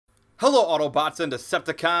Hello Autobots and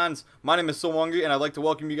Decepticons, my name is Solwungi and I'd like to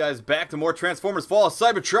welcome you guys back to more Transformers Fall of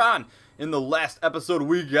Cybertron. In the last episode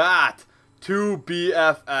we got two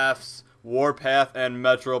BFFs, Warpath and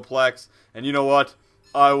Metroplex, and you know what?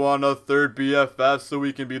 I want a third BFF so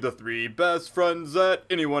we can be the three best friends that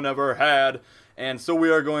anyone ever had. And so we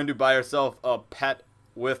are going to buy ourselves a pet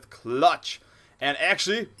with Clutch. And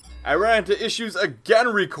actually, I ran into issues again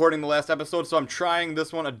recording the last episode, so I'm trying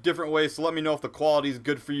this one a different way, so let me know if the quality is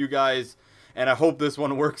good for you guys, and I hope this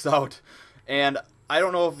one works out. And I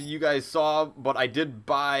don't know if you guys saw, but I did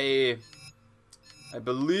buy, I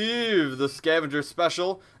believe, the Scavenger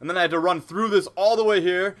Special, and then I had to run through this all the way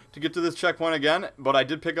here to get to this checkpoint again, but I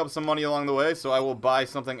did pick up some money along the way, so I will buy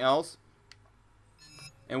something else.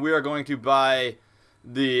 And we are going to buy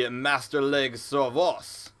the Master Leg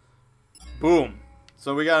Servos. Boom.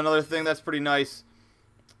 So we got another thing that's pretty nice.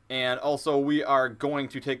 And also we are going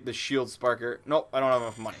to take the shield sparker. Nope, I don't have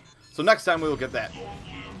enough money. So next time we will get that.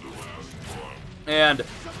 And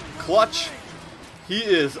Clutch, he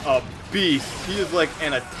is a beast. He is like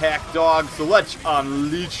an attack dog. So let's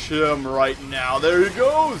unleash him right now. There he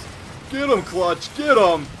goes. Get him, Clutch. Get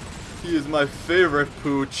him. He is my favorite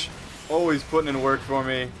pooch. Always putting in work for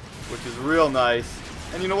me, which is real nice.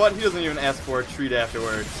 And you know what? He doesn't even ask for a treat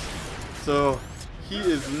afterwards. So he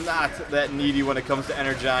is not that needy when it comes to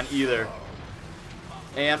Energon either.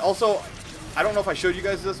 And also, I don't know if I showed you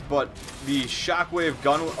guys this, but the Shockwave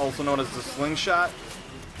gun, also known as the Sling Shock,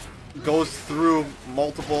 goes through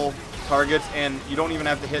multiple targets, and you don't even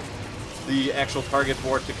have to hit the actual target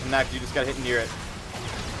for it to connect. You just gotta hit near it.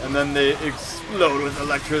 And then they explode with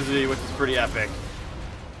electricity, which is pretty epic.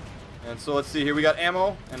 And so let's see here. We got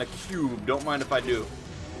ammo and a cube. Don't mind if I do.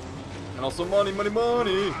 And also money, money,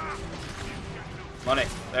 money. Money.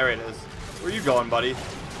 There it is. Where you going, buddy?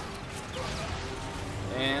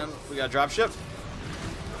 And we got a dropship.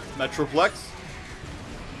 Metroplex.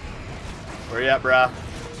 Where you at, brah?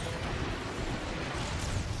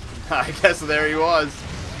 I guess there he was.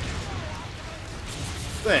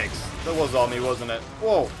 Thanks. That was all me, wasn't it?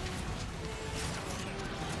 Whoa.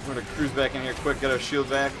 We're gonna cruise back in here quick, get our shield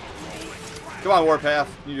back. Come on, Warpath.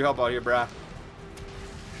 Need your help out here, brah.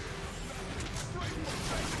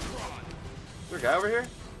 Is there a guy over here?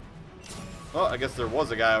 Oh, I guess there was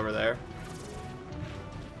a guy over there.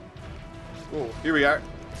 Oh, here we are.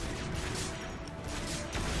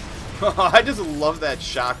 I just love that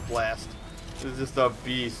shock blast. It's just a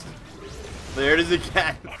beast. There it is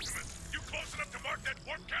again. Optimus, you close enough to mark that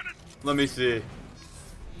warp cannon? Let me see.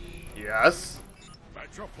 Yes.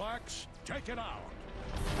 Metroplex, take it out.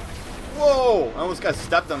 Whoa! I almost got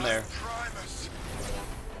stepped on there.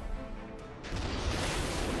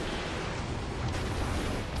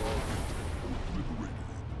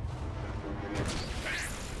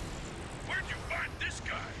 Where'd you find this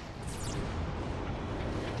guy?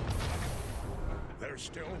 There's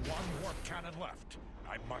still one warp cannon left.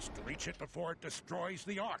 I must reach it before it destroys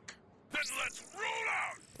the Ark. Then let's roll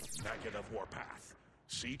out! Negative, Warpath.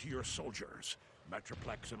 See to your soldiers.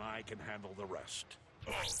 Metroplex and I can handle the rest.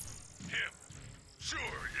 Oh, him? Sure,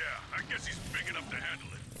 yeah. I guess he's big enough to handle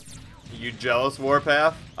it. You jealous,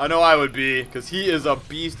 Warpath? I know I would be, because he is a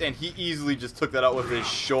beast and he easily just took that out with his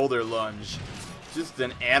shoulder lunge. Just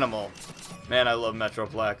an animal. Man, I love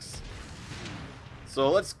Metroplex. So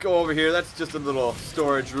let's go over here. That's just a little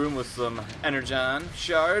storage room with some Energon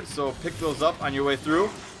shards. So pick those up on your way through.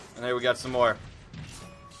 And there we got some more.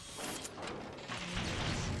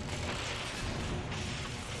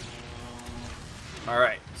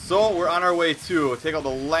 Alright, so we're on our way to take out the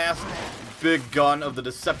last big gun of the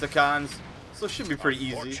Decepticons. So it should be pretty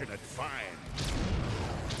easy. Fortunate find.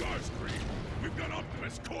 Starscream, we've got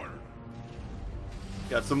Optimus cornered.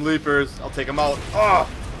 Got some leapers. I'll take them out. Oh!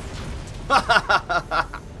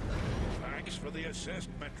 Thanks for the assist,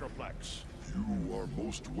 Metroplex. You are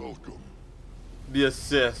most welcome. The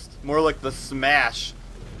assist. More like the smash.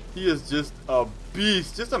 He is just a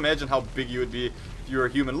beast. Just imagine how big you would be if you were a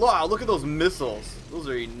human. Wow, look at those missiles. Those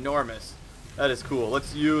are enormous. That is cool.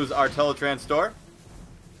 Let's use our Teletrans store.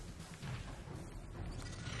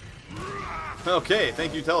 Okay,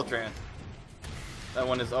 thank you, Teletran. That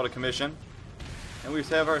one is out of commission. And we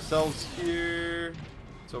just have ourselves here.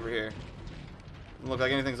 It's over here. Doesn't look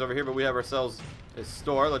like anything's over here, but we have ourselves a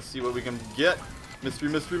store. Let's see what we can get. Mystery,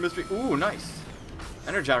 mystery, mystery. Ooh, nice.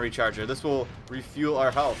 Energon recharger. This will refuel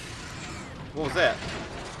our health. What was that?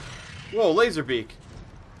 Whoa, laser beak.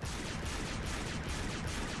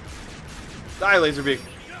 Die, laser beak.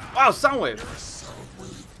 Wow, Soundwave.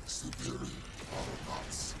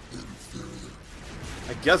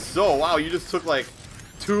 I guess so. Wow, you just took like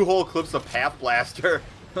 2 whole clips of Path Blaster.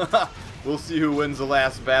 We'll see who wins the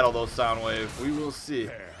last battle, though, Soundwave. We will see.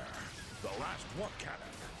 There. The last warp cannon.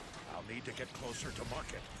 I'll need to get closer to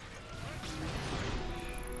market.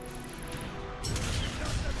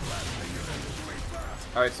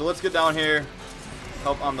 Alright, so let's get down here.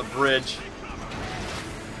 Help on the bridge.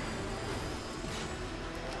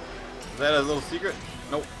 Is that a little secret?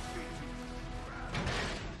 Nope.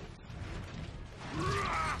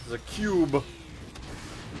 There's a cube.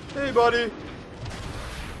 Hey, buddy.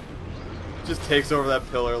 Just takes over that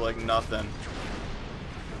pillar like nothing.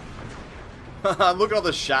 Look at all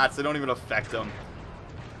the shots. They don't even affect him.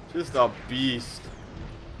 Just a beast.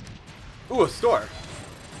 Ooh, a store.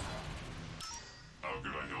 How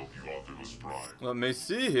can I help you, Optimus Prime? Let me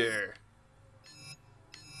see here.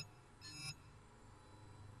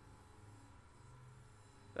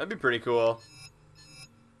 That'd be pretty cool.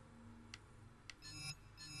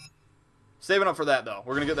 Saving up for that, though.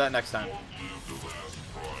 We're gonna get that next time. Long live the last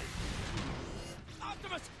Prime.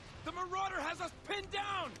 Optimus! The Marauder has us pinned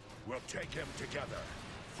down! We'll take him together.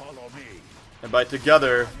 Follow me. And by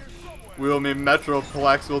together, we'll mean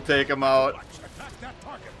Metroplex will take him out. Let's attack that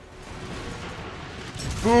target.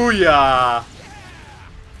 Booyah!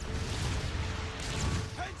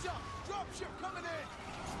 Heads up! Dropship coming in!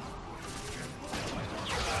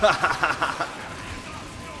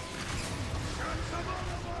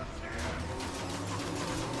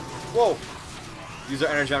 Whoa! Use our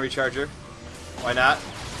energy on recharger. Why not?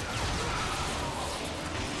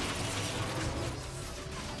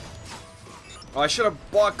 Oh, I should have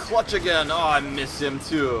bought Clutch again. Oh, I miss him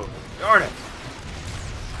too. Darn it!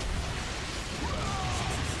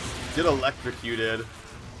 Get electrocuted.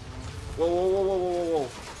 Whoa, whoa, whoa, whoa, whoa, whoa.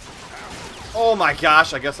 Oh my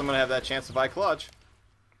gosh, I guess I'm gonna have that chance to buy Clutch.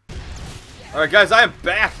 Alright guys, I am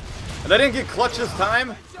back! And I didn't get Clutch this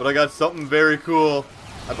time, but I got something very cool.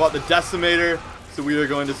 I bought the Decimator, so we are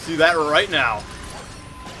going to see that right now.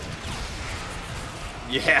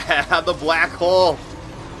 Yeah, the black hole.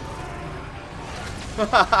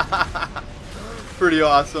 Pretty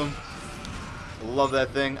awesome. Love that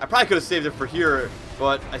thing. I probably could have saved it for here,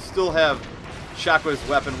 but I still have Shockwave's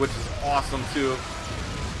weapon, which is awesome too.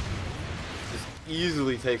 Just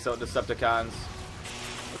easily takes out Decepticons.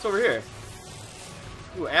 What's over here?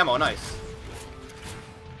 Ooh, ammo, nice.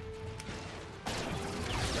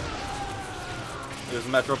 There's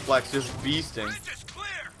Metroplex just beasting. Bridge is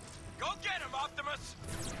clear! Go get him, Optimus!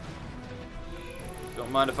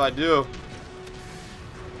 Don't mind if I do.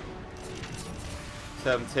 Let's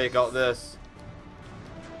have him take out this.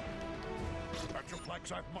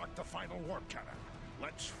 Metroplex, I've marked the final warp cannon.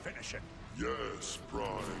 Let's finish it. Yes,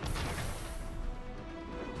 Prime.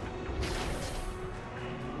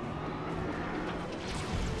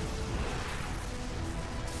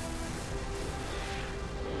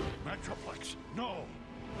 Metroplex, no!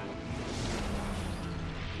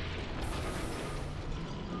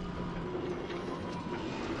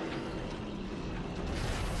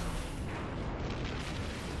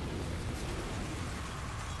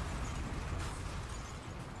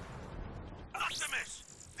 Optimus!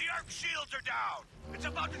 The arc shields are down! It's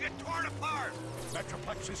about to get torn apart!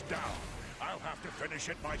 Metroplex is down. I'll have to finish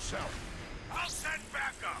it myself. I'll send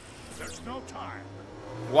backup! There's no time.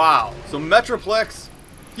 Wow. So Metroplex,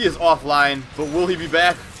 he is offline, but will he be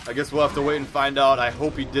back? I guess we'll have to wait and find out. I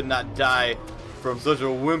hope he did not die from such a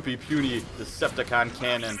wimpy, puny Decepticon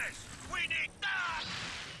cannon. Optimus! We need that!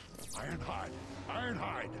 Ironhide!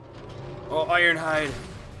 Ironhide! Oh, Ironhide.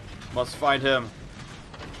 Must find him.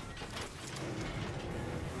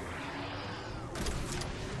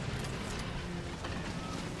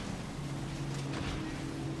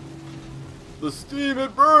 The steam,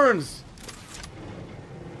 it burns!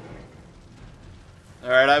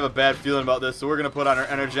 Alright, I have a bad feeling about this, so we're gonna put on our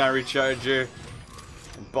energy on recharger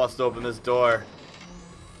and bust open this door.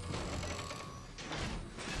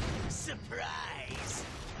 Surprise!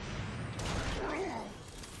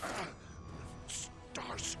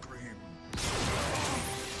 Starscream!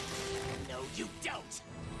 No, you don't!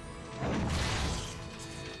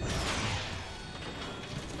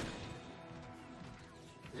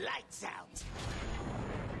 Lights out!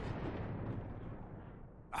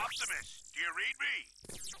 Optimus, do you read me?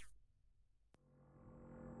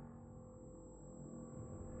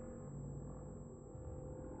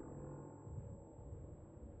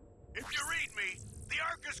 If you read me, the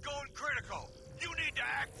arc is going critical. You need to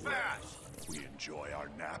act fast. We enjoy our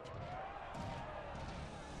nap.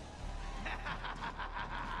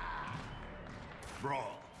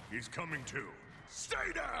 Brawl, he's coming too.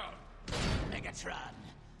 Stay down! Megatron,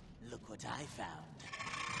 look what I found.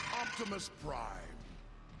 Optimus Prime.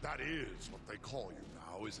 That is what they call you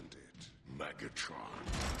now, isn't it? Megatron.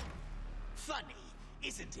 Funny,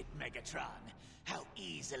 isn't it, Megatron? How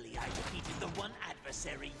easily I defeated the one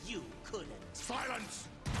adversary you couldn't. Silence!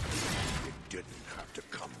 It didn't have to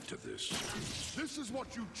come to this. This is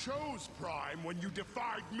what you chose, Prime, when you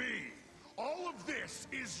defied me. All of this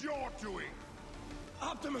is your doing.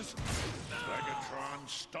 Optimus! Megatron,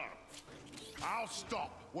 stop. I'll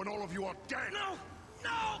stop when all of you are dead. No!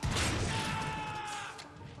 No!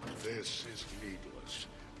 This is needless.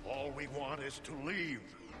 All we want is to leave.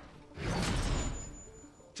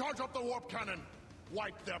 Charge up the warp cannon.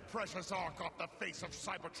 Wipe their precious ark off the face of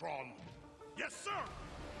Cybertron. Yes, sir!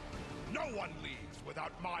 No one leaves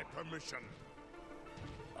without my permission.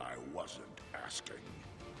 I wasn't asking.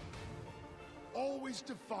 Always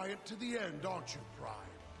defiant to the end, aren't you,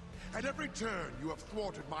 Prime? At every turn, you have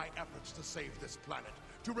thwarted my efforts to save this planet,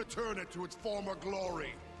 to return it to its former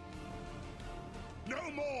glory. No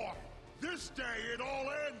more! This day it all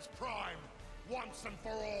ends, Prime! Once and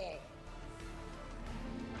for all!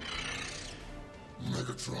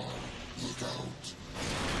 Megatron, look out.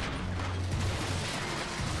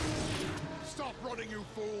 Stop running, you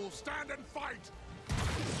fools! Stand and fight!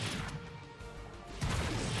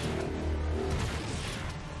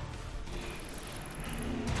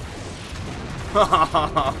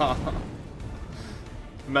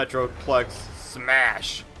 Metroplex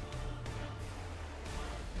smash.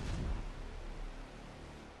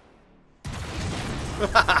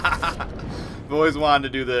 I've always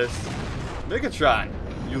wanted to do this. Megatron,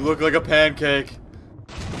 you look like a pancake.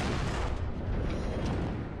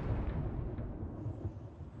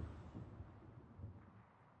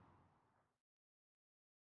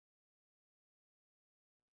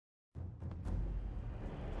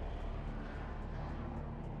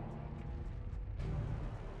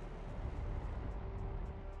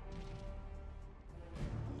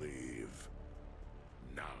 Leave.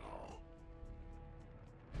 Now.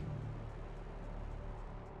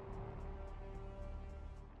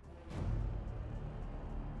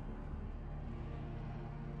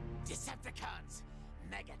 Decepticons!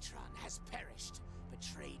 Megatron has perished,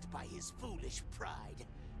 betrayed by his foolish pride.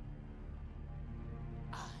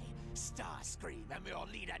 I, Starscream, am your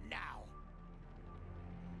leader now.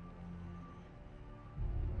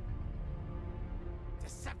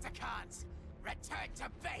 Decepticons, return to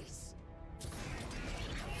base!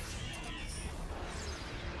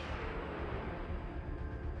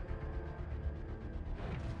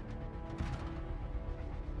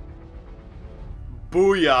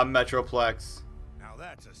 Booyah, Metroplex. Now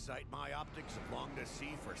that's a sight my optics have longed to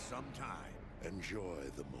see for some time. Enjoy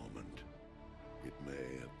the moment. It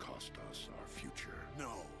may have cost us our future.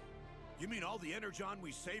 No. You mean all the energon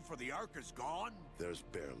we saved for the Ark is gone? There's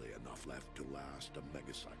barely enough left to last a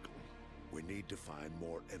megacycle. We need to find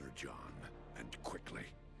more energon, and quickly.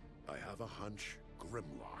 I have a hunch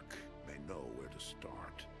Grimlock may know where to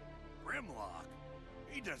start. Grimlock?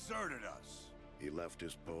 He deserted us. He left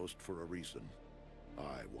his post for a reason.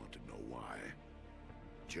 I want to know why.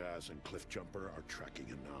 Jazz and Cliffjumper are tracking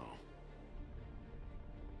him now.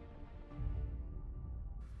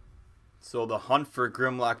 So the hunt for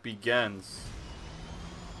Grimlock begins.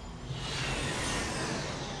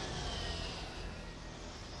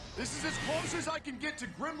 This is as close as I can get to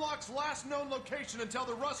Grimlock's last known location until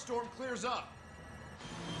the rust storm clears up.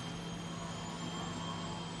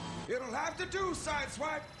 It'll have to do,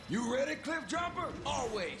 Sideswipe. You ready, Cliffjumper?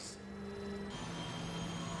 Always.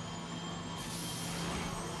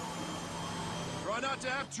 Try not to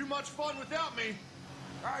have too much fun without me.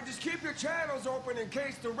 All right, just keep your channels open in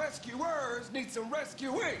case the rescuers need some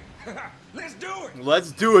rescuing. Let's do it.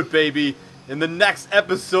 Let's do it, baby. In the next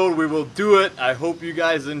episode, we will do it. I hope you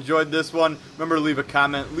guys enjoyed this one. Remember to leave a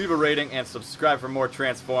comment, leave a rating, and subscribe for more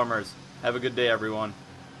Transformers. Have a good day, everyone.